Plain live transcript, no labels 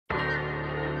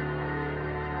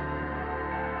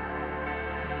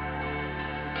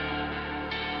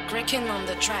KRAK'N on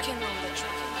the track. I'm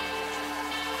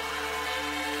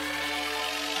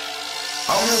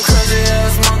a crazy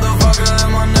ass motherfucker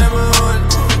in my neighborhood.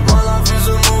 My life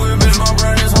is a movie, bitch, my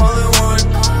brain is Hollywood.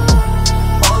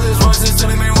 All these voices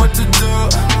telling me what to do.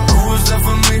 Who was there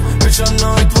for me? Bitch, I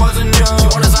know it wasn't you.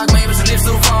 She wanna suck me, but she lives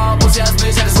too far. Pussy ass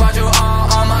bitch, that is what you are.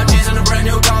 All my G's in a brand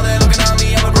new car, they looking at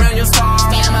me, I'm a brand new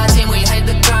star. Me and my team, we hate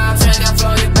the cops. You ain't got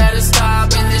flow, you better stop.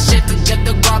 In this shit to get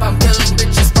the guap, I'm killing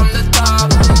bitches from the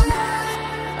top.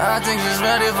 I think she's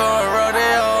ready for a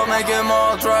rodeo. Making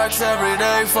more tracks every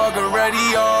day, fuck a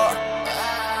radio.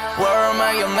 Where am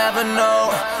I? You'll never know.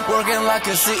 Working like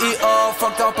a CEO,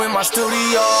 fucked up in my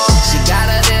studio. She got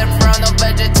a dip from the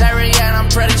vegetarian. I'm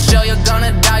pretty sure you're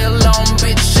gonna die alone,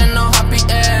 bitch, and no happy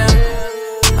end.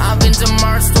 I've been to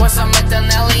Mars twice, I met an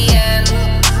alien.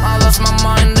 I lost my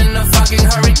mind in a fucking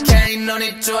hurricane. No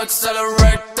need to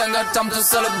accelerate, ain't got time to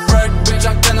celebrate. Bitch,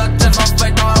 I cannot change my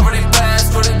fate, I already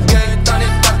passed through the gate. I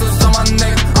need tattoos on my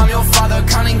neck, I'm your father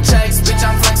counting checks. Bitch,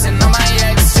 I'm flexing on my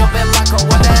ex, you'll be like, oh,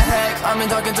 what the heck. I've been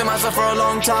talking to myself for a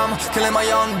long time, killing my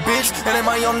own bitch, and ain't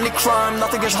my only crime.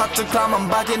 Nothing is hard to climb, I'm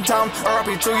back in town.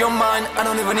 RIP to your mind, I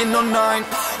don't even need no 9.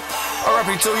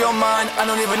 RIP to your mind, I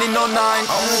don't even need no 9.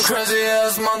 I'm a crazy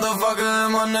ass motherfucker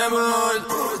in my neighborhood.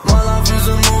 My life is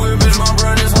a movie, bitch, my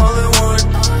brain is Hollywood.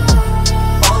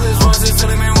 All these voices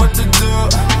telling me what to do.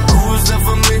 Who was there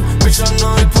for me? Bitch, I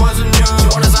know it wasn't you. She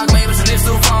wanna suck me, but she lives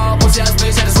too far. Pussy ass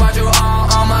bitch, that is what you are.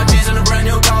 All my G's in a brand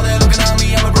new car, they looking at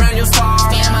me, I'm a brand new star.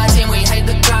 Me and my team, we hate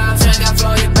the cops. You ain't got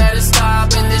flow, you better stop.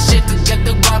 In this shit to get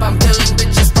the guap, I'm killing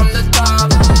bitches from the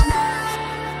top.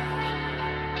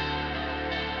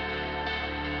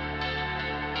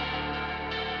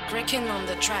 KRAK'N on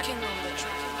the track.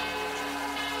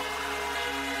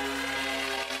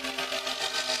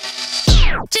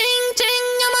 Ding!